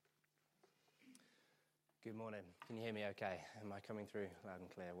Good morning. Can you hear me okay? Am I coming through loud and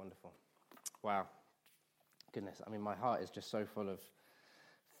clear? Wonderful. Wow. Goodness, I mean, my heart is just so full of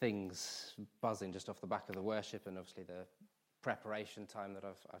things buzzing just off the back of the worship and obviously the preparation time that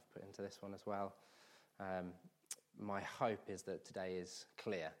I've put into this one as well. My hope is that today is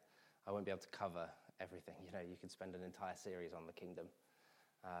clear. I won't be able to cover everything. You know, you could spend an entire series on the kingdom.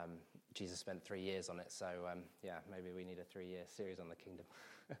 Jesus spent 3 years on it, so maybe we need a 3-year series on the kingdom.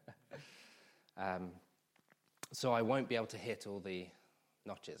 So I won't be able to hit all the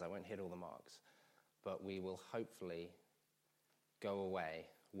notches, I won't hit all the marks, but we will hopefully go away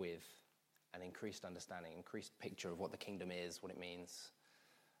with an increased understanding, increased picture of what the kingdom is, what it means,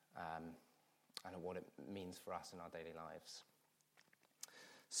 and what it means for us in our daily lives.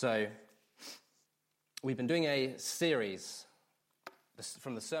 So we've been doing a series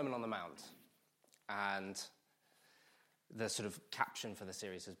from the Sermon on the Mount, and the sort of caption for the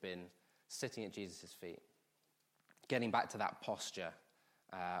series has been sitting at Jesus' feet, getting back to that posture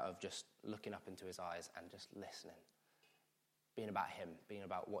of just looking up into his eyes and just listening, being about him, being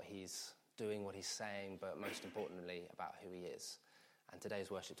about what he's doing, what he's saying, but most importantly, about who he is. And today's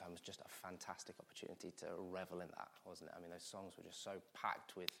worship time was just a fantastic opportunity to revel in that, wasn't it? I mean, those songs were just so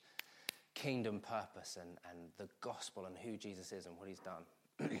packed with kingdom purpose and the gospel and who Jesus is and what he's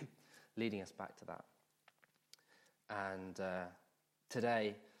done, leading us back to that. And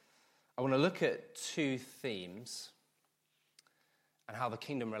today, I want to look at 2 themes and how the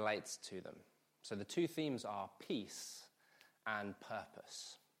kingdom relates to them. So the 2 themes are peace and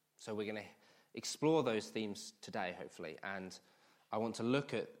purpose. So we're going to explore those themes today, hopefully, and I want to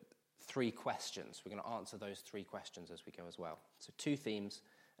look at 3 questions. We're going to answer those 3 questions as we go as well. So 2 themes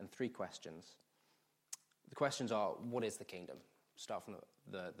and 3 questions. The questions are, what is the kingdom? Start from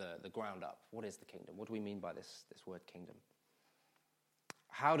the ground up. What is the kingdom? What do we mean by this word kingdom?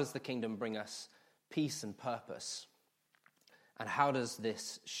 How does the kingdom bring us peace and purpose? And how does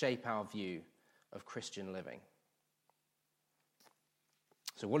this shape our view of Christian living?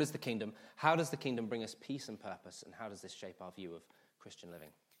 So what is the kingdom? How does the kingdom bring us peace and purpose? And how does this shape our view of Christian living?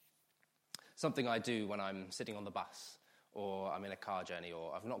 Something I do when I'm sitting on the bus or I'm in a car journey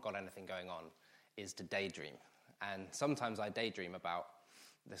or I've not got anything going on is to daydream. And sometimes I daydream about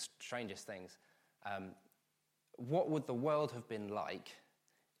the strangest things. What would the world have been like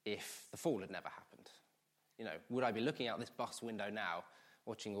if the fall had never happened? You know, would I be looking out this bus window now,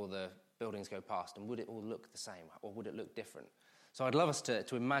 watching all the buildings go past, and would it all look the same, or would it look different? So I'd love us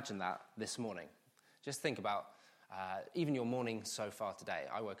to imagine that this morning. Just think about even your morning so far today.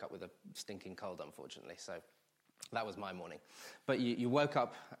 I woke up with a stinking cold, unfortunately, so that was my morning. But you woke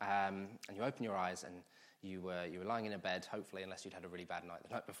up and you opened your eyes, and you were lying in a bed, hopefully, unless you'd had a really bad night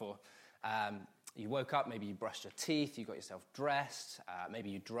the night before. You woke up, maybe you brushed your teeth, you got yourself dressed, maybe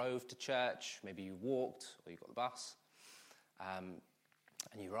you drove to church, maybe you walked, or you got the bus, and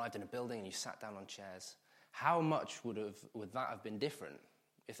you arrived in a building and you sat down on chairs. How much would that have been different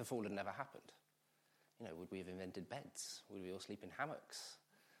if the fall had never happened? You know, would we have invented beds? Would we all sleep in hammocks?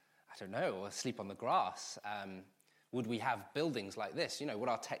 I don't know, or sleep on the grass? Would we have buildings like this? You know, would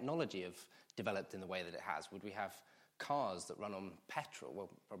our technology have developed in the way that it has? Would we have cars that run on petrol? Well,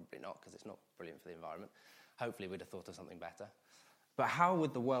 probably not, because it's not brilliant for the environment. Hopefully we'd have thought of something better. But how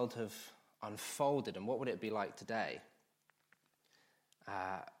would the world have unfolded, and what would it be like today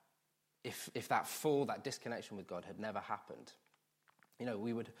if that fall, that disconnection with God had never happened? You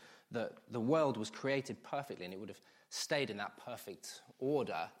know, the world was created perfectly, and it would have stayed in that perfect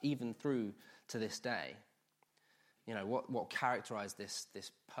order even through to this day. You know, what characterized this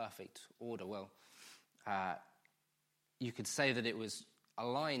perfect order? Well, you could say that it was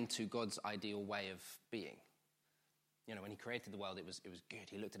aligned to God's ideal way of being. You know, when he created the world, it was good.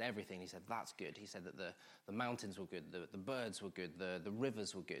 He looked at everything. He said, that's good. He said that the mountains were good, the birds were good, the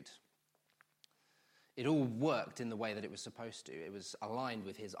rivers were good. It all worked in the way that it was supposed to. It was aligned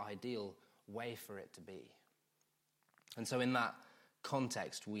with his ideal way for it to be. And so in that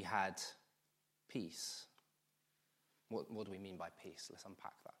context, we had peace. What do we mean by peace? Let's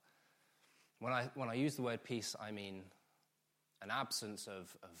unpack that. When I use the word peace, I mean an absence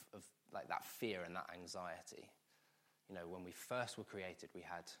of like that fear and that anxiety. You know, when we first were created, we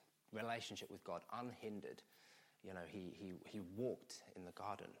had relationship with God unhindered. You know, he walked in the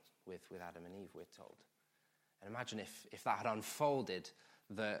garden with Adam and Eve, we're told. And imagine if that had unfolded,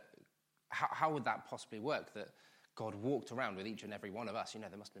 how would that possibly work? That God walked around with each and every one of us. You know,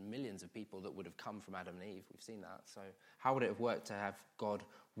 there must have been millions of people that would have come from Adam and Eve. We've seen that. So how would it have worked to have God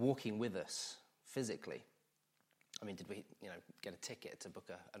walking with us physically? I mean, did we, get a ticket to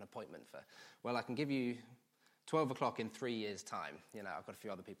book an appointment for? Well, I can give you 12 o'clock in 3 years' time. I've got a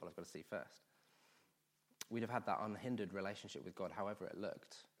few other people I've got to see first. we'd have had that unhindered relationship with God, however it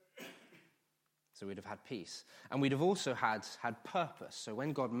looked. So we'd have had peace. And we'd have also had purpose. So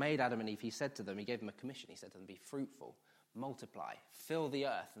when God made Adam and Eve, he said to them, he gave them a commission. He said to them, be fruitful, multiply, fill the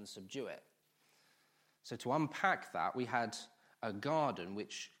earth and subdue it. So to unpack that, we had a garden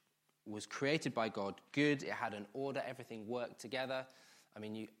which was created by God, good. It had an order. Everything worked together. I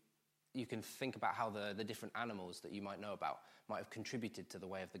mean, you can think about how the different animals that you might know about might have contributed to the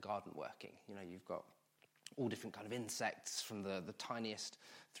way of the garden working. You know, you've got all different kind of insects, from the tiniest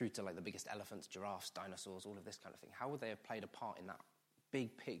through to like the biggest elephants, giraffes, dinosaurs, all of this kind of thing. How would they have played a part in that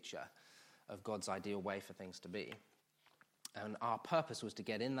big picture of God's ideal way for things to be? And our purpose was to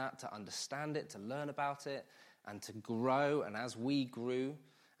get in that, to understand it, to learn about it, and to grow. And as we grew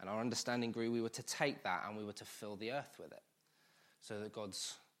and our understanding grew, we were to take that and we were to fill the earth with it. So that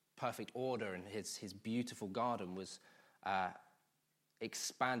God's perfect order and his beautiful garden was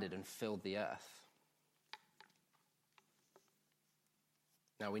expanded and filled the earth.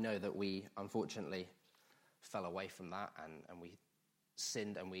 Now, we know that we, unfortunately, fell away from that and we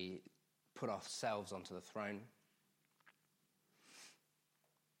sinned and we put ourselves onto the throne.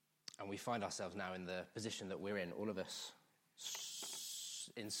 And we find ourselves now in the position that we're in. All of us,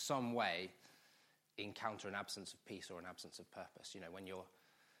 in some way, encounter an absence of peace or an absence of purpose. You know, when you're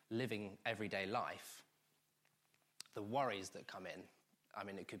living everyday life, the worries that come in, I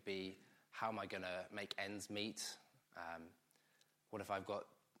mean, it could be, how am I going to make ends meet? What if I'm going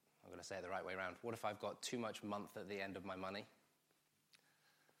to say it the right way around, what if I've got too much month at the end of my money?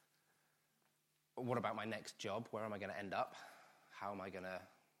 What about my next job? Where am I going to end up? How am I going to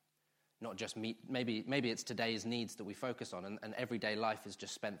not just meet, maybe it's today's needs that we focus on, and everyday life is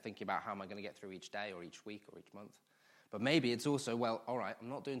just spent thinking about how am I going to get through each day or each week or each month. But maybe it's also, well, all right, I'm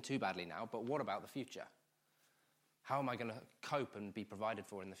not doing too badly now, but what about the future? How am I going to cope and be provided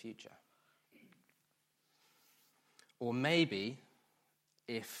for in the future? Or maybe,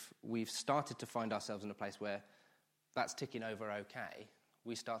 if we've started to find ourselves in a place where that's ticking over okay,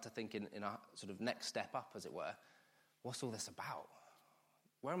 we start to think in a sort of next step up, as it were. What's all this about?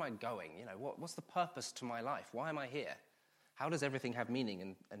 Where am I going? You know, what's the purpose to my life? Why am I here? How does everything have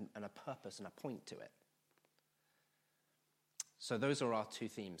meaning and a purpose and a point to it? So those are our two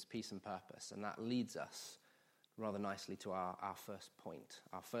themes, peace and purpose, and that leads us rather nicely to our first point,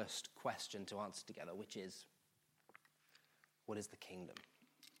 our first question to answer together, which is, what is the kingdom?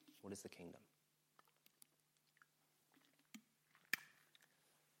 What is the kingdom?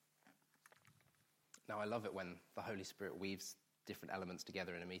 Now, I love it when the Holy Spirit weaves different elements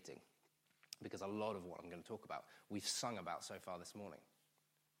together in a meeting, because a lot of what I'm going to talk about, we've sung about so far this morning.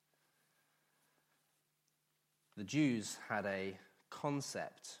 The Jews had a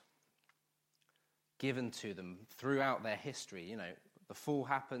concept given to them throughout their history. You know, the fall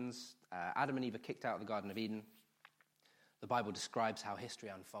happens, Adam and Eve are kicked out of the Garden of Eden. The Bible describes how history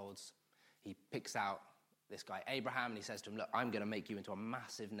unfolds. He picks out this guy Abraham and he says to him, look, I'm going to make you into a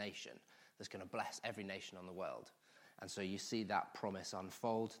massive nation that's going to bless every nation on the world. And so you see that promise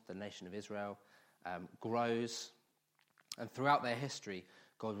unfold. The nation of Israel grows. And throughout their history,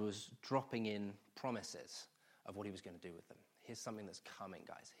 God was dropping in promises of what he was going to do with them. Here's something that's coming,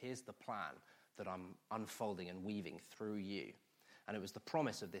 guys. Here's the plan that I'm unfolding and weaving through you. And it was the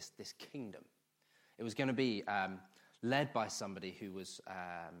promise of this kingdom. It was going to be led by somebody who was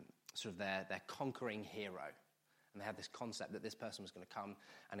sort of their conquering hero. And they had this concept that this person was going to come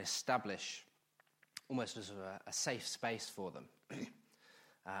and establish almost as a safe space for them.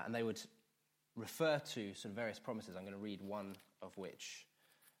 And they would refer to sort of various promises. I'm going to read one of which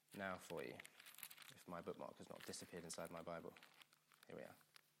now for you, if my bookmark has not disappeared inside my Bible. Here we are.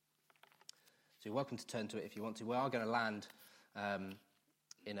 So you're welcome to turn to it if you want to. We are going to land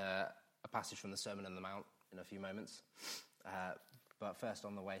in a passage from the Sermon on the Mount in a few moments. But first,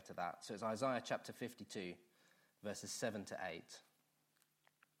 on the way to that. So it's Isaiah chapter 52, verses 7 to 8.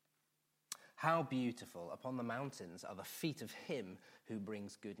 How beautiful upon the mountains are the feet of him who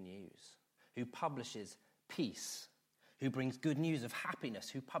brings good news, who publishes peace, who brings good news of happiness,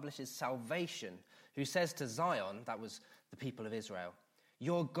 who publishes salvation, who says to Zion, that was the people of Israel,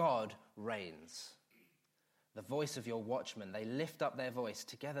 your God reigns. The voice of your watchmen, they lift up their voice.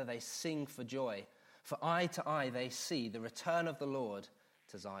 Together they sing for joy. For eye to eye they see the return of the Lord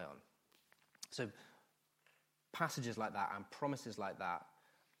to Zion. So passages like that and promises like that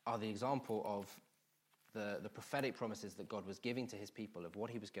are the example of the prophetic promises that God was giving to his people of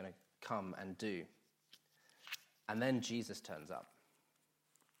what he was going to come and do. And then Jesus turns up.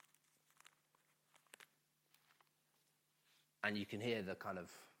 And you can hear the kind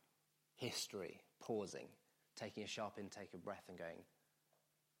of history pausing, taking a sharp intake of breath and going,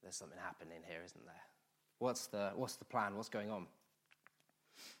 there's something happening here, isn't there? What's the plan? What's going on?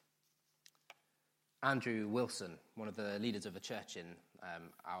 Andrew Wilson, one of the leaders of a church in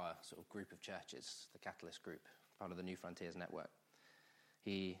our sort of group of churches, the Catalyst Group, part of the New Frontiers Network,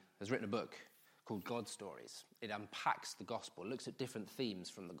 he has written a book called God Stories. It unpacks the gospel, looks at different themes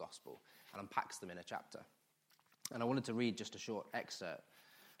from the gospel, and unpacks them in a chapter. And I wanted to read just a short excerpt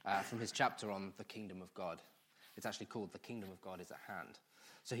from his chapter on the kingdom of God. It's actually called The Kingdom of God is at Hand.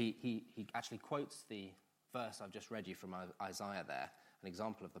 So he actually quotes the verse I've just read you from Isaiah there, an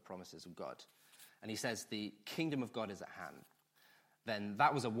example of the promises of God. And he says, the kingdom of God is at hand. Then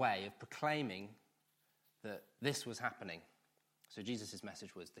that was a way of proclaiming that this was happening. So Jesus'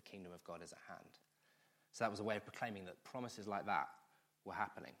 message was, the kingdom of God is at hand. So that was a way of proclaiming that promises like that were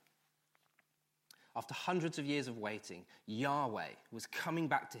happening. After hundreds of years of waiting, Yahweh was coming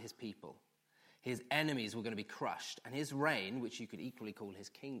back to his people. His enemies were going to be crushed, and his reign, which you could equally call his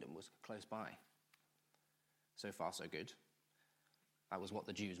kingdom, was close by. So far, so good. That was what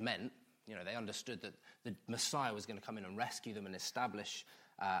the Jews meant. You know, they understood that the Messiah was going to come in and rescue them and establish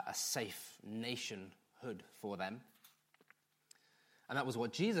a safe nationhood for them. And that was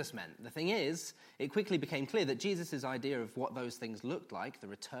what Jesus meant. The thing is, it quickly became clear that Jesus' idea of what those things looked like, the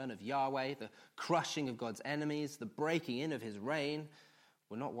return of Yahweh, the crushing of God's enemies, the breaking in of his reign,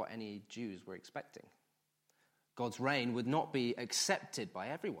 were not what any Jews were expecting. God's reign would not be accepted by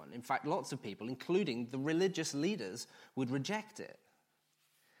everyone. In fact, lots of people, including the religious leaders, would reject it.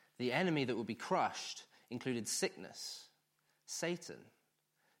 The enemy that would be crushed included sickness, Satan,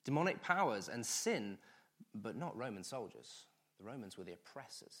 demonic powers, and sin, but not Roman soldiers. The Romans were the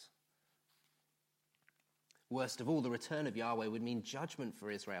oppressors. Worst of all, the return of Yahweh would mean judgment for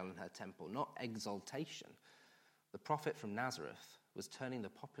Israel and her temple, not exaltation. The prophet from Nazareth was turning the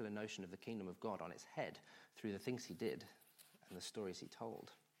popular notion of the kingdom of God on its head through the things he did and the stories he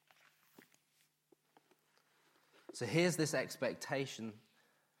told. So here's this expectation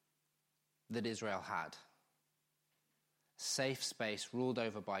that Israel had. Safe space ruled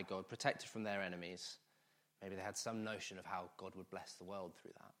over by God, protected from their enemies. Maybe they had some notion of how God would bless the world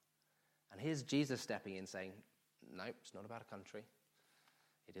through that. And here's Jesus stepping in saying, nope, it's not about a country.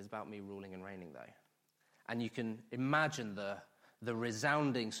 It is about me ruling and reigning, though. And you can imagine the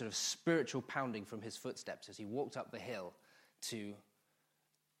resounding sort of spiritual pounding from his footsteps as he walked up the hill to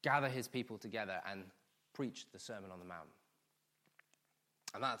gather his people together and preach the Sermon on the Mount.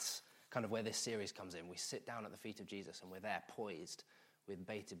 And that's kind of where this series comes in. We sit down at the feet of Jesus and we're there poised with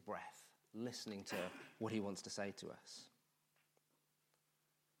bated breath, listening to what he wants to say to us.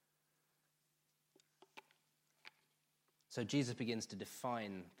 So Jesus begins to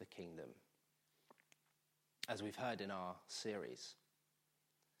define the kingdom, as we've heard in our series.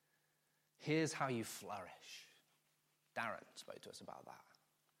 Here's how you flourish. Darren spoke to us about that.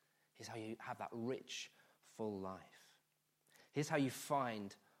 Here's how you have that rich, full life. Here's how you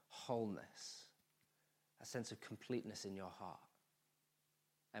find wholeness, a sense of completeness in your heart.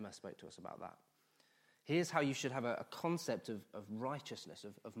 Emma spoke to us about that. Here's how you should have a concept of righteousness,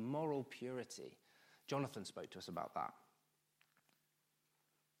 of moral purity. Jonathan spoke to us about that.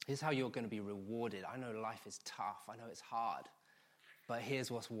 Here's how you're going to be rewarded. I know life is tough. I know it's hard. But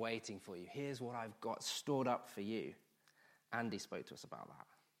here's what's waiting for you. Here's what I've got stored up for you. Andy spoke to us about that.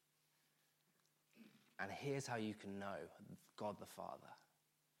 And here's how you can know God the Father.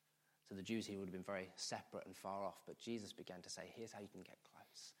 To the Jews, he would have been very separate and far off. But Jesus began to say, here's how you can get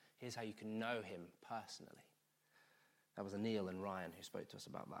close. Here's how you can know him personally. That was Anil and Ryan who spoke to us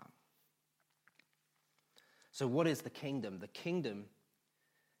about that. So what is the kingdom? The kingdom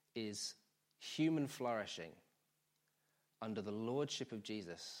is human flourishing under the lordship of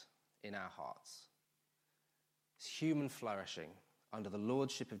Jesus in our hearts. It's human flourishing under the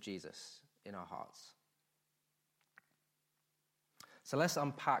lordship of Jesus in our hearts. So let's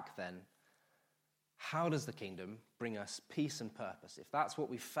unpack then, how does the kingdom bring us peace and purpose? If that's what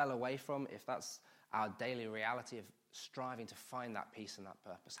we fell away from, if that's our daily reality of striving to find that peace and that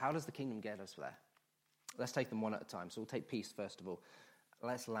purpose, how does the kingdom get us there? Let's take them one at a time. So we'll take peace first of all.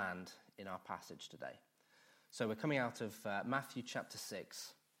 Let's land in our passage today. So we're coming out of Matthew chapter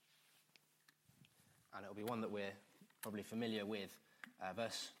 6, and it'll be one that we're probably familiar with,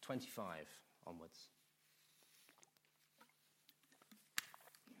 verse 25 onwards.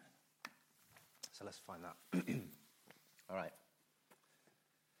 So let's find that. All right.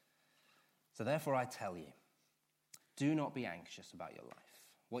 So therefore I tell you, do not be anxious about your life,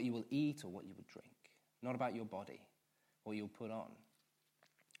 what you will eat or what you will drink, not about your body, what you will put on.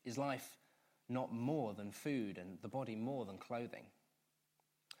 Is life not more than food, and the body more than clothing?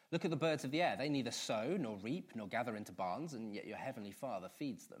 Look at the birds of the air. They neither sow nor reap nor gather into barns, and yet your heavenly Father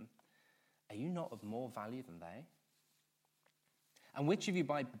feeds them. Are you not of more value than they? And which of you,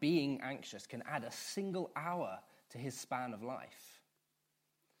 by being anxious, can add a single hour to his span of life?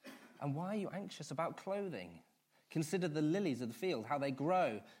 And why are you anxious about clothing? Consider the lilies of the field, how they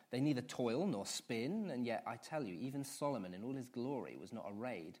grow. They neither toil nor spin, and yet I tell you, even Solomon in all his glory was not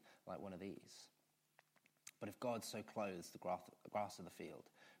arrayed like one of these. But if God so clothes the grass of the field,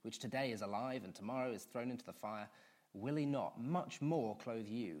 which today is alive and tomorrow is thrown into the fire, will he not much more clothe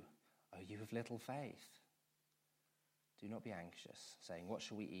you, O you of little faith? Do not be anxious, saying, what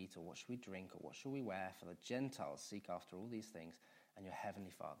shall we eat, or what shall we drink, or what shall we wear? For the Gentiles seek after all these things, and your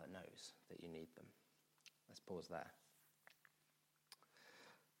heavenly Father knows that you need them. Let's pause there.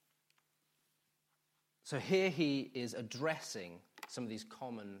 So here he is addressing some of these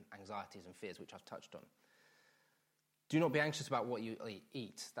common anxieties and fears, which I've touched on. Do not be anxious about what you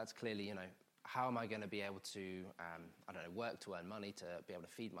eat. That's clearly, how am I going to be able to, work to earn money, to be able to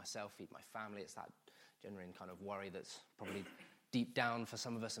feed myself, feed my family? It's that genuine kind of worry that's probably deep down for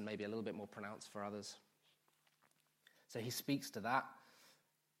some of us and maybe a little bit more pronounced for others. So he speaks to that.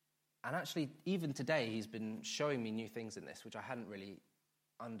 And actually, even today, he's been showing me new things in this, which I hadn't really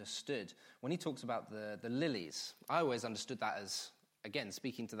understood. When he talks about the lilies, I always understood that as, again,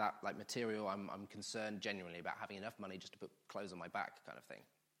 speaking to that like material, I'm concerned genuinely about having enough money just to put clothes on my back kind of thing.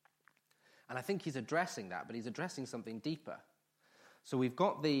 And I think he's addressing that, but he's addressing something deeper. So we've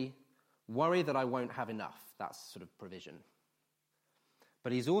got the worry that I won't have enough, that's sort of provision.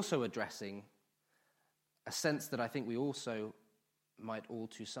 But he's also addressing a sense that I think we also might all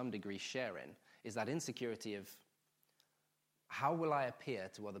to some degree share in, is that insecurity of how will I appear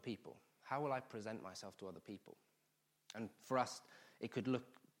to other people? How will I present myself to other people? And for us, it could look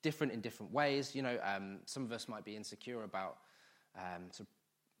different in different ways. Some of us might be insecure about sort of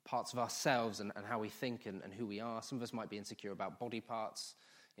parts of ourselves and how we think and who we are. Some of us might be insecure about body parts.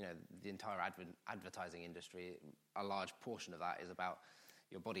 The entire advertising industry, a large portion of that is about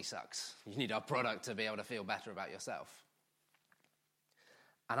your body sucks. You need our product to be able to feel better about yourself.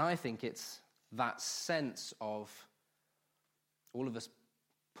 And I think it's that sense of all of us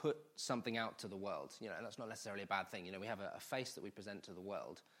put something out to the world, and that's not necessarily a bad thing. We have a face that we present to the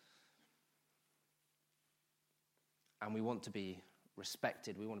world. And we want to be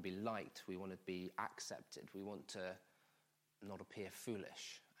respected, we want to be liked, we want to be accepted, we want to not appear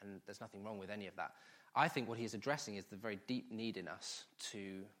foolish. And there's nothing wrong with any of that. I think what he's addressing is the very deep need in us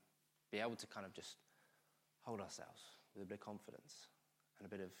to be able to kind of just hold ourselves with a bit of confidence and a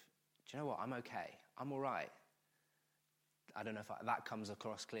bit of, do you know what, I'm okay, I'm all right. I don't know if that comes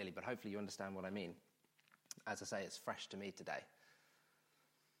across clearly, but hopefully you understand what I mean. As I say, it's fresh to me today.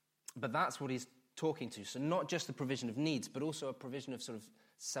 But that's what he's talking to. So not just the provision of needs, but also a provision of sort of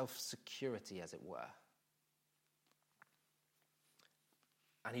self-security, as it were.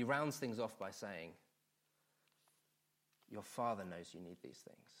 And he rounds things off by saying, your Father knows you need these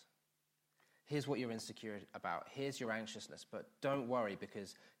things. Here's what you're insecure about. Here's your anxiousness. But don't worry,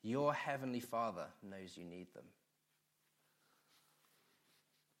 because your heavenly Father knows you need them.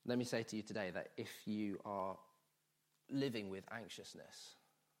 Let me say to you today that if you are living with anxiousness,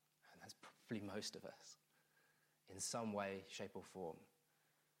 and that's probably most of us, in some way, shape or form,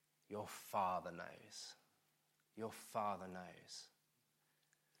 your Father knows. Your Father knows.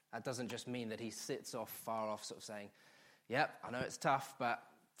 That doesn't just mean that he sits off, far off, sort of saying, yep, I know it's tough, but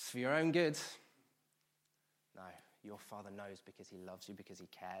it's for your own good. No, your Father knows because he loves you, because he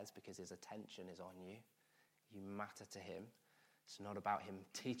cares, because his attention is on you. You matter to him. It's not about him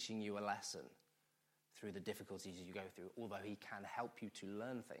teaching you a lesson through the difficulties you go through, although he can help you to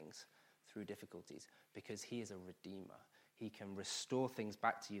learn things through difficulties, because he is a redeemer. He can restore things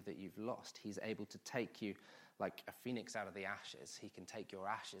back to you that you've lost. He's able to take you like a phoenix out of the ashes. He can take your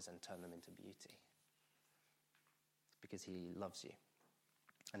ashes and turn them into beauty, because he loves you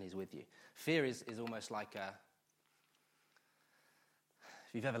and he's with you. Fear is almost like if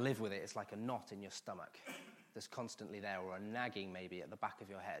you've ever lived with it, it's like a knot in your stomach that's constantly there, or a nagging maybe at the back of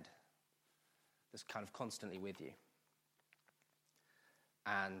your head that's kind of constantly with you.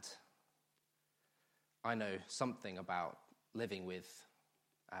 And I know something about living with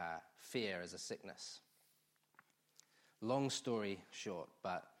fear as a sickness. Long story short,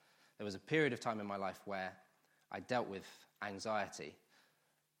 but there was a period of time in my life where I dealt with anxiety.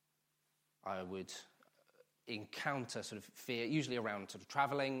 I would encounter sort of fear, usually around sort of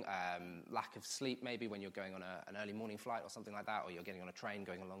traveling, lack of sleep maybe when you're going on an early morning flight or something like that, or you're getting on a train,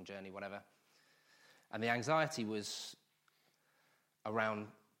 going on a long journey, whatever. And the anxiety was around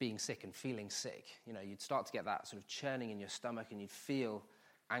being sick and feeling sick. You'd start to get that sort of churning in your stomach and you'd feel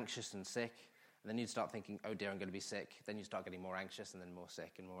anxious and sick. And then you'd start thinking, oh dear, I'm going to be sick. Then you start getting more anxious and then more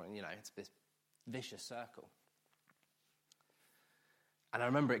sick and more, it's this vicious circle. And I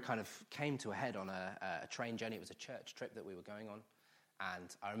remember it kind of came to a head on a train journey. It was a church trip that we were going on.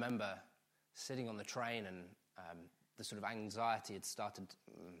 And I remember sitting on the train and the sort of anxiety had started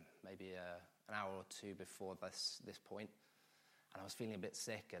maybe an hour or two before this point. And I was feeling a bit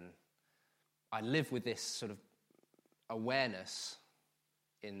sick. And I live with this sort of awareness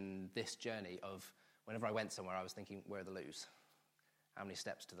in this journey of whenever I went somewhere, I was thinking, where are the loos? How many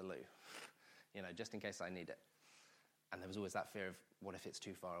steps to the loo? Just in case I need it. And there was always that fear of, what if it's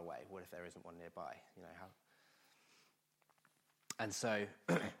too far away? What if there isn't one nearby? How? And so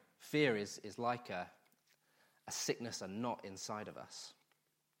fear is like a sickness, a knot inside of us.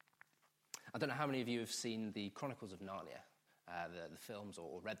 I don't know how many of you have seen the Chronicles of Narnia, the films,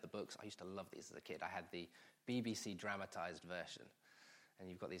 or read the books. I used to love these as a kid. I had the BBC dramatized version. And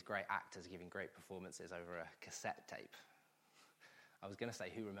you've got these great actors giving great performances over a cassette tape. I was going to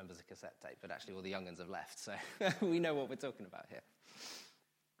say, who remembers a cassette tape? But actually all the young ones have left, so we know what we're talking about here.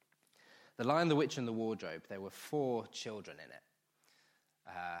 The Lion, the Witch, and the Wardrobe, there were 4 children in it.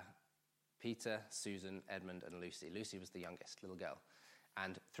 Peter, Susan, Edmund, and Lucy. Lucy was the youngest little girl.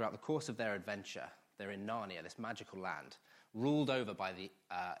 And throughout the course of their adventure, they're in Narnia, this magical land, ruled over by the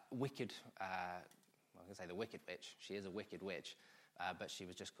wicked, I was going to say the Wicked Witch. She is a wicked witch, but she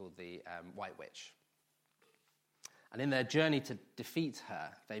was just called the White Witch. And in their journey to defeat her,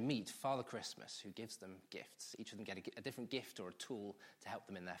 they meet Father Christmas, who gives them gifts. Each of them get a different gift or a tool to help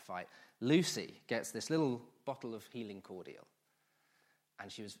them in their fight. Lucy gets this little bottle of healing cordial. And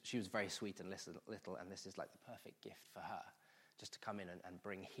she was very sweet and little, and this is like the perfect gift for her, just to come in and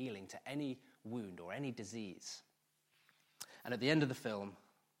bring healing to any wound or any disease. And at the end of the film,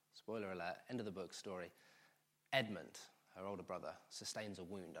 spoiler alert, end of the book story, Edmund, her older brother, sustains a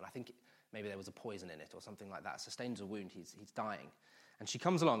wound. And I think maybe there was a poison in it or something like that. Sustains a wound, he's dying. And she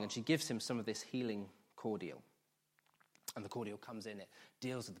comes along and she gives him some of this healing cordial. And the cordial comes in, it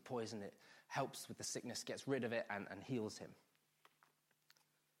deals with the poison, it helps with the sickness, gets rid of it, and heals him.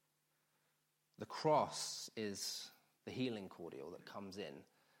 The cross is the healing cordial that comes in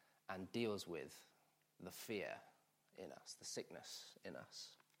and deals with the fear in us, the sickness in us.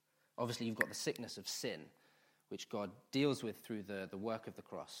 Obviously, you've got the sickness of sin, which God deals with through the work of the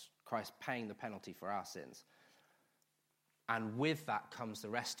cross, Christ paying the penalty for our sins. And with that comes the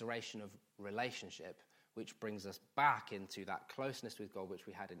restoration of relationship, which brings us back into that closeness with God which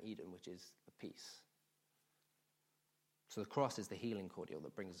we had in Eden, which is the peace. So the cross is the healing cordial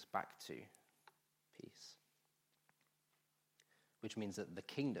that brings us back to peace. Which means that the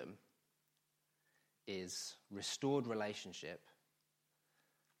kingdom is restored relationship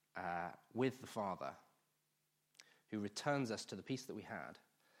with the Father, who returns us to the peace that we had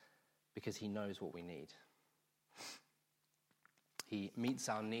because he knows what we need. He meets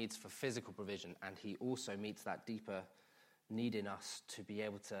our needs for physical provision, and he also meets that deeper need in us to be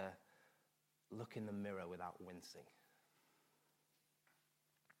able to look in the mirror without wincing.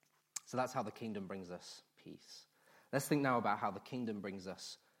 So that's how the kingdom brings us peace. Let's think now about how the kingdom brings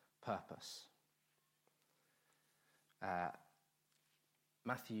us purpose.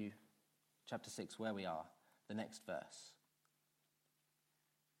 Matthew chapter 6, where we are, the next verse.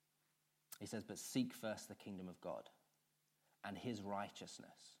 He says, but seek first the kingdom of God and his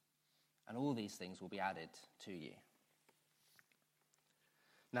righteousness, and all these things will be added to you.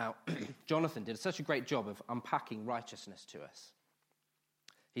 Now, Jonathan did such a great job of unpacking righteousness to us.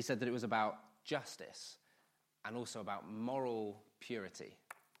 He said that it was about justice and also about moral purity.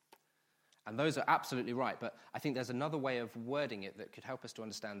 And those are absolutely right, but I think there's another way of wording it that could help us to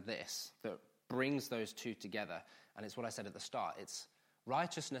understand this, that brings those two together. And it's what I said at the start. It's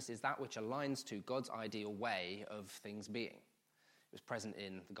righteousness is that which aligns to God's ideal way of things being. It was present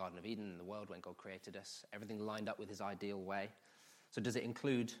in the Garden of Eden, in the world when God created us. Everything lined up with his ideal way. So does it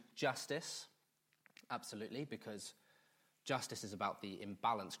include justice? Absolutely, because justice is about the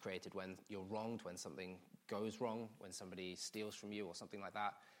imbalance created when you're wronged, when something goes wrong, when somebody steals from you or something like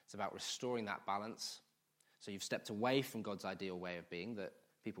that. It's about restoring that balance. So you've stepped away from God's ideal way of being, that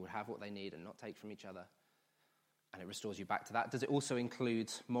people would have what they need and not take from each other. And it restores you back to that. Does it also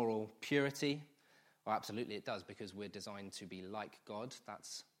include moral purity? Well, absolutely it does, because we're designed to be like God.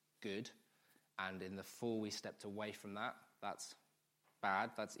 That's good. And in the fall, we stepped away from that. That's bad.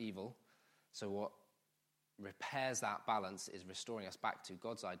 That's evil. So what repairs that balance is restoring us back to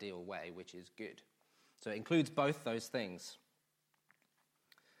God's ideal way, which is good. So it includes both those things.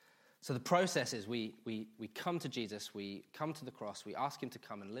 So the process is we come to Jesus, we come to the cross, we ask him to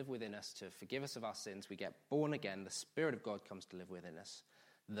come and live within us to forgive us of our sins. We get born again. The Spirit of God comes to live within us.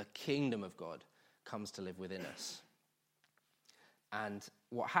 the kingdom of God comes to live within us. And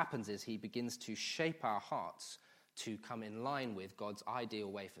what happens is he begins to shape our hearts to come in line with God's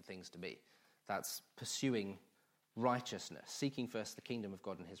ideal way for things to be. That's pursuing righteousness, seeking first the kingdom of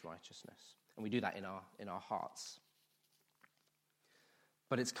God and his righteousness. And we do that in our hearts.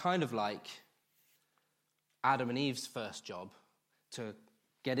 But it's kind of like Adam and Eve's first job, to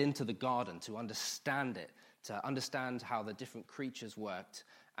get into the garden, to understand it, to understand how the different creatures worked,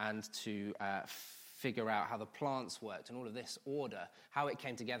 and to figure out how the plants worked and all of this order, how it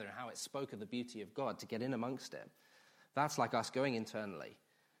came together and how it spoke of the beauty of God, to get in amongst it. That's like us going internally,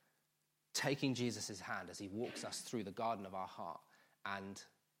 taking Jesus' hand as he walks us through the garden of our heart and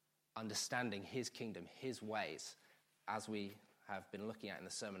understanding his kingdom, his ways, as we have been looking at in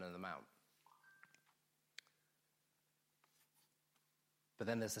the Sermon on the Mount. But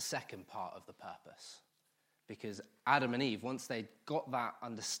then there's the second part of the purpose. Because Adam and Eve, once they got that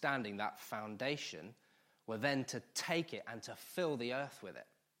understanding, that foundation, were then to take it and to fill the earth with it.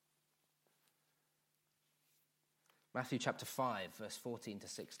 Matthew chapter 5, verse 14 to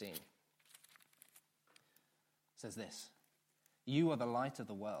 16 says this: "You are the light of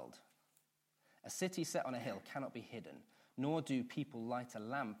the world. A city set on a hill cannot be hidden, nor do people light a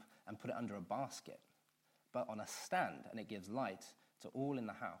lamp and put it under a basket, but on a stand, and it gives light to all in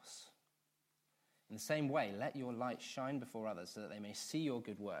the house. In the same way, let your light shine before others so that they may see your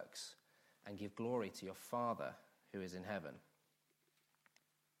good works and give glory to your Father who is in heaven."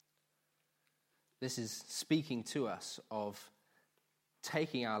 This is speaking to us of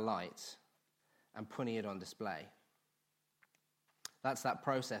taking our light and putting it on display. That's that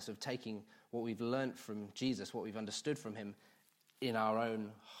process of taking what we've learnt from Jesus, what we've understood from him in our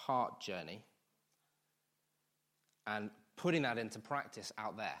own heart journey, and putting that into practice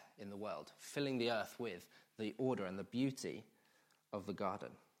out there in the world, filling the earth with the order and the beauty of the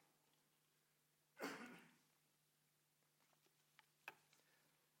garden.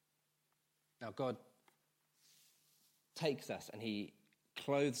 Now, God takes us and he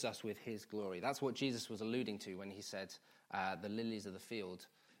clothes us with his glory. That's what Jesus was alluding to when he said, the lilies of the field,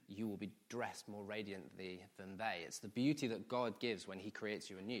 you will be dressed more radiantly than they. It's the beauty that God gives when he creates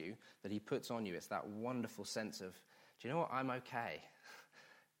you anew, that he puts on you. It's that wonderful sense of, do you know what? I'm okay.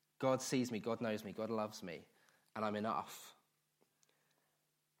 God sees me, God knows me, God loves me, and I'm enough.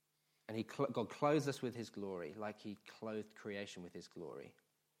 And God clothes us with his glory like he clothed creation with his glory.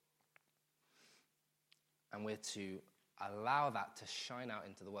 And we're to allow that to shine out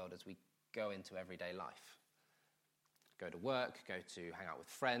into the world as we go into everyday life. Go to work, go to hang out with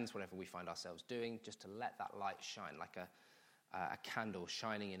friends, whatever we find ourselves doing, just to let that light shine like a candle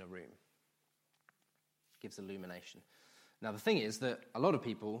shining in a room. Gives illumination. Now, the thing is that a lot of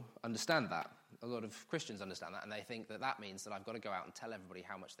people understand that. A lot of Christians understand that, and they think that that means that I've got to go out and tell everybody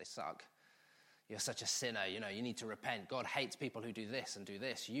how much they suck. You're such a sinner, you need to repent. God hates people who do this and do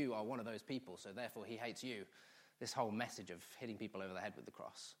this. You are one of those people, so therefore he hates you. This whole message of hitting people over the head with the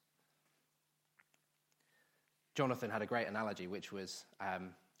cross. Jonathan had a great analogy, which was,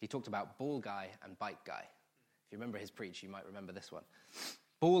 he talked about ball guy and bike guy. If you remember his preach, you might remember this one.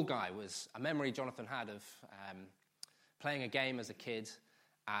 Ball guy was a memory Jonathan had of playing a game as a kid,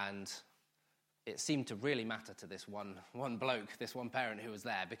 and it seemed to really matter to this one bloke, this one parent who was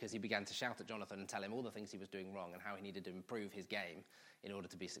there, because he began to shout at Jonathan and tell him all the things he was doing wrong and how he needed to improve his game in order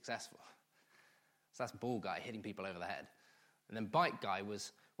to be successful. So that's ball guy, hitting people over the head. And then bike guy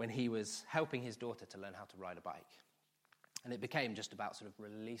was when he was helping his daughter to learn how to ride a bike. And it became just about sort of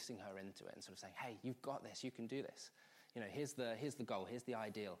releasing her into it and sort of saying, hey, you've got this, you can do this. Here's the goal, here's the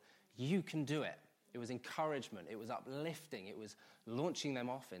ideal. You can do it. It was encouragement, it was uplifting, it was launching them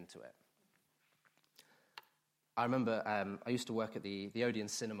off into it. I remember I used to work at the Odeon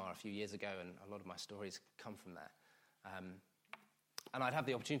Cinema a few years ago, and a lot of my stories come from there. And I'd have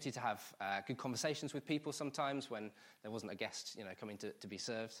the opportunity to have good conversations with people sometimes when there wasn't a guest, coming to be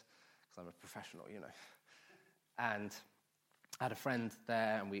served, because I'm a professional, And I had a friend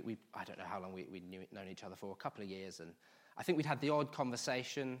there, and we I don't know how long we'd known each other for, a couple of years, and I think we'd had the odd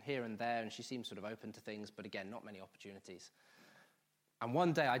conversation here and there, and she seemed sort of open to things, but again, not many opportunities. And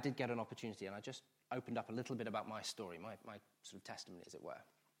one day I did get an opportunity, and I just opened up a little bit about my story, my sort of testimony, as it were.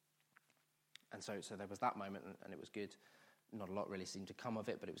 And so there was that moment, and it was good. Not a lot really seemed to come of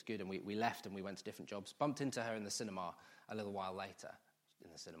it, but it was good, and we left, and we went to different jobs. Bumped into her in the cinema a little while later, in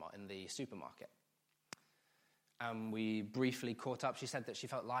the supermarket. And we briefly caught up. She said that she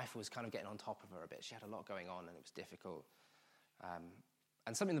felt life was kind of getting on top of her a bit. She had a lot going on, and it was difficult.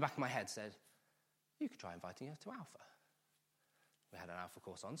 And something in the back of my head said, you could try inviting her to Alpha. we had an Alpha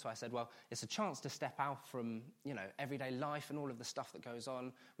course on. So I said, well, it's a chance to step out from, everyday life and all of the stuff that goes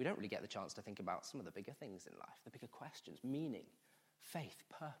on. We don't really get the chance to think about some of the bigger things in life, the bigger questions, meaning, faith,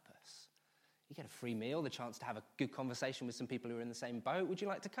 purpose. You get a free meal, the chance to have a good conversation with some people who are in the same boat. Would you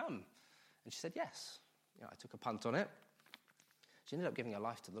like to come? And she said, yes. I took a punt on it. She ended up giving her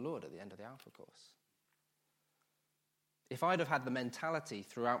life to the Lord at the end of the Alpha course. If I'd have had the mentality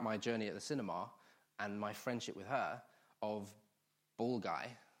throughout my journey at the cinema and my friendship with her of ball guy,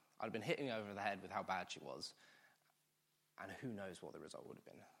 I'd have been hitting her over the head with how bad she was, and who knows what the result would have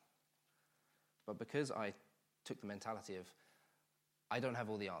been. But because I took the mentality of, I don't have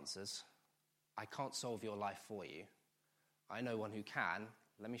all the answers, I can't solve your life for you, I know one who can,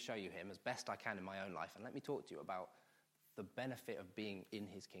 let me show you him as best I can in my own life, and let me talk to you about the benefit of being in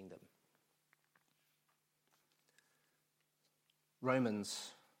his kingdom.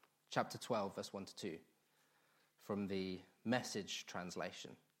 Romans chapter 12, verse 1 to 2, from the Message translation,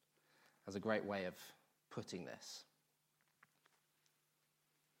 has a great way of putting this.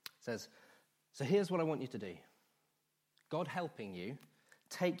 It says, so here's what I want you to do. God helping you,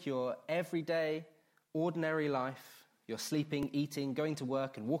 take your everyday, ordinary life, your sleeping, eating, going to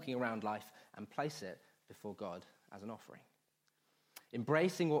work, and walking around life, and place it before God as an offering.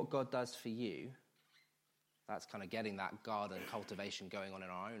 Embracing what God does for you, that's kind of getting that garden cultivation going on in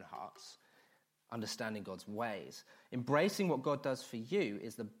our own hearts, understanding God's ways. Embracing what God does for you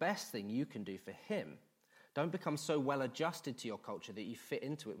is the best thing you can do for him. Don't become so well adjusted to your culture that you fit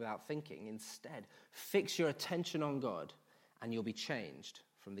into it without thinking. Instead, fix your attention on God, and you'll be changed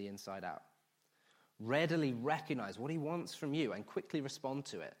from the inside out. Readily recognize what he wants from you and quickly respond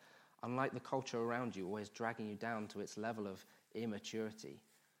to it, unlike the culture around you always dragging you down to its level of immaturity.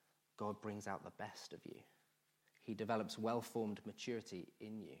 God brings out the best of you. He develops well-formed maturity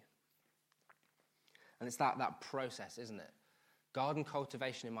in you. And it's that process, isn't it? Garden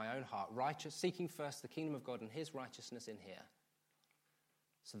cultivation in my own heart, seeking first the kingdom of God and his righteousness in here,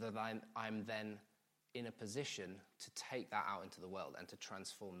 so that I'm then in a position to take that out into the world and to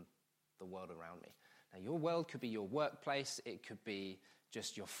transform the world around me. Now, your world could be your workplace, it could be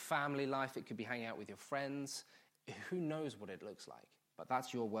just your family life, it could be hanging out with your friends. Who knows what it looks like? But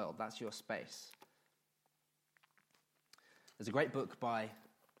that's your world, that's your space. There's a great book by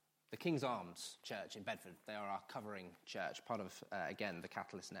the King's Arms Church in Bedford. They are our covering church, part of, again, the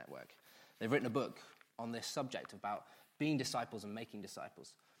Catalyst Network. They've written a book on this subject about being disciples and making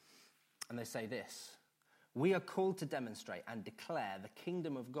disciples. And they say this: we are called to demonstrate and declare the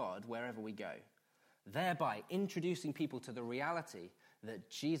kingdom of God wherever we go, thereby introducing people to the reality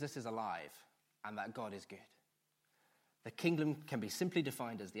that Jesus is alive and that God is good. The kingdom can be simply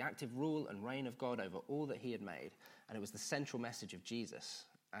defined as the active rule and reign of God over all that he had made, and it was the central message of Jesus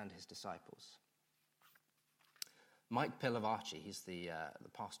and his disciples. Mike Pilavarchi, he's the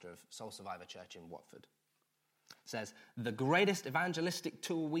pastor of Soul Survivor Church in Watford, says, the greatest evangelistic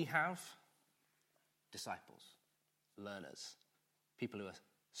tool we have, disciples, learners, people who are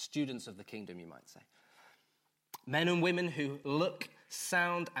students of the kingdom, you might say. Men and women who look,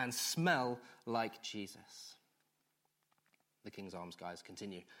 sound, and smell like Jesus. The King's Arms guys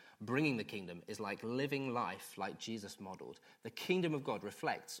continue. Bringing the kingdom is like living life like Jesus modeled. The kingdom of God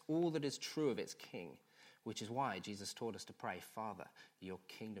reflects all that is true of its king, which is why Jesus taught us to pray, Father, your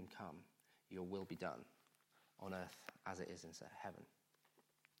kingdom come, your will be done on earth as it is in heaven.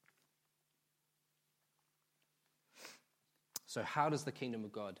 So how does the kingdom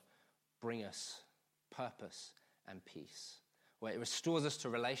of God bring us purpose and peace? Well, it restores us to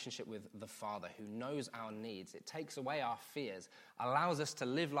relationship with the Father who knows our needs. It takes away our fears, allows us to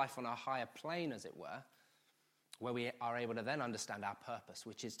live life on a higher plane, as it were, where we are able to then understand our purpose,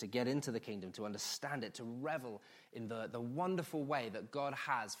 which is to get into the kingdom, to understand it, to revel in the wonderful way that God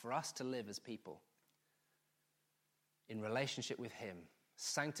has for us to live as people in relationship with him,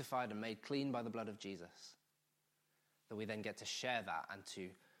 sanctified and made clean by the blood of Jesus, that we then get to share that and to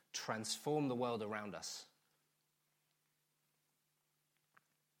transform the world around us.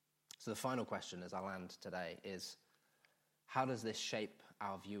 So the final question as I land today is, how does this shape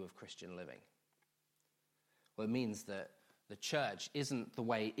our view of Christian living? Well, it means that the church isn't the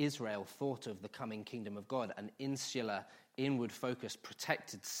way Israel thought of the coming kingdom of God, an insular, inward-focused,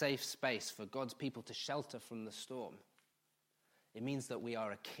 protected, safe space for God's people to shelter from the storm. It means that we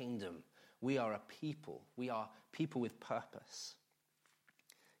are a kingdom. We are a people. We are people with purpose.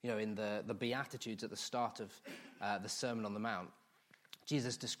 You know, in the Beatitudes at the start of the Sermon on the Mount,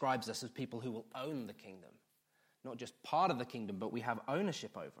 Jesus describes us as people who will own the kingdom. Not just part of the kingdom, but we have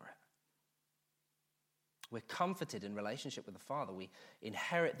ownership over it. We're comforted in relationship with the Father. We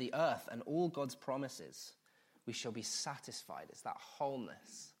inherit the earth and all God's promises. we shall be satisfied. It's that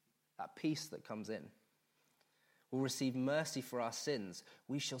wholeness, that peace that comes in. We'll receive mercy for our sins.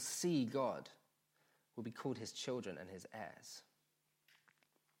 We shall see God. We'll be called his children and his heirs.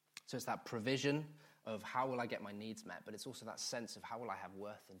 So it's that provision of how will I get my needs met, but it's also that sense of how will I have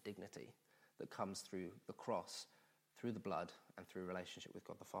worth and dignity that comes through the cross, through the blood, and through relationship with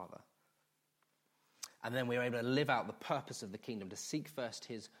God the Father. And then we're able to live out the purpose of the kingdom, to seek first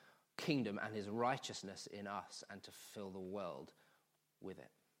his kingdom and his righteousness in us, and to fill the world with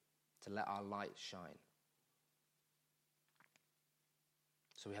it, to let our light shine.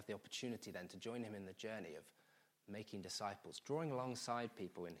 So we have the opportunity then to join him in the journey of making disciples, drawing alongside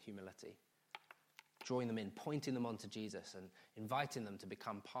people in humility, drawing them in, pointing them onto Jesus, and inviting them to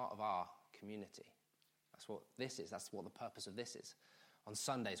become part of our community. That's what this is. That's what the purpose of this is. On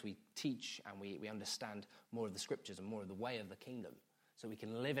Sundays, we teach and we understand more of the scriptures and more of the way of the kingdom, so we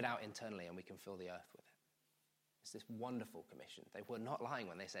can live it out internally and we can fill the earth with it. It's this wonderful commission. They were not lying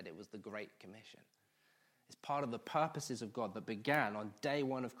when they said it was the Great Commission. It's part of the purposes of God that began on day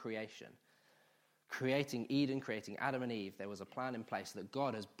one of creation. Creating Eden, creating Adam and Eve, there was a plan in place that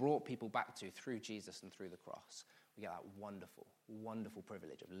God has brought people back to through Jesus and through the cross. We get that wonderful, wonderful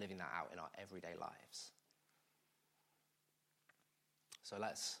privilege of living that out in our everyday lives. So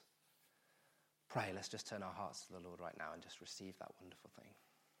let's pray. Let's just turn our hearts to the Lord right now and just receive that wonderful thing.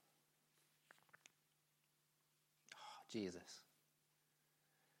 Oh, Jesus,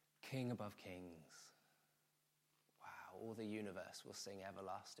 King above kings. Wow, all the universe will sing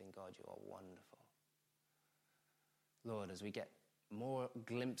everlasting God, you are wonderful. Lord, as we get more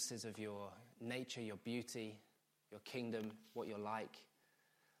glimpses of your nature, your beauty, your kingdom, what you're like,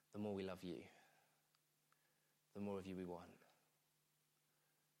 the more we love you, the more of you we want.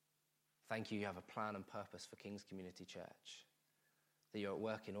 Thank you have a plan and purpose for King's Community Church, that you're at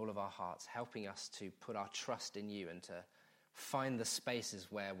work in all of our hearts, helping us to put our trust in you and to find the spaces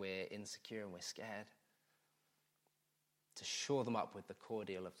where we're insecure and we're scared, to shore them up with the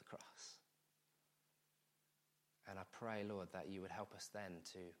cordial of the cross. And I pray, Lord, that you would help us then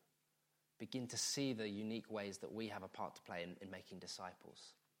to begin to see the unique ways that we have a part to play in making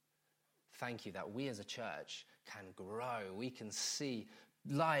disciples. Thank you that we as a church can grow. We can see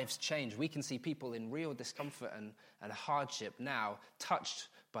lives change. We can see people in real discomfort and hardship now touched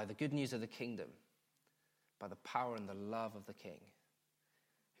by the good news of the kingdom, by the power and the love of the King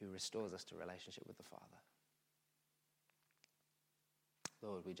who restores us to relationship with the Father.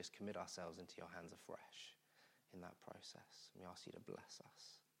 Lord, we just commit ourselves into your hands afresh in that process. We ask you to bless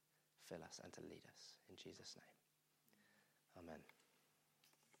us, fill us, and to lead us. In Jesus' name, amen.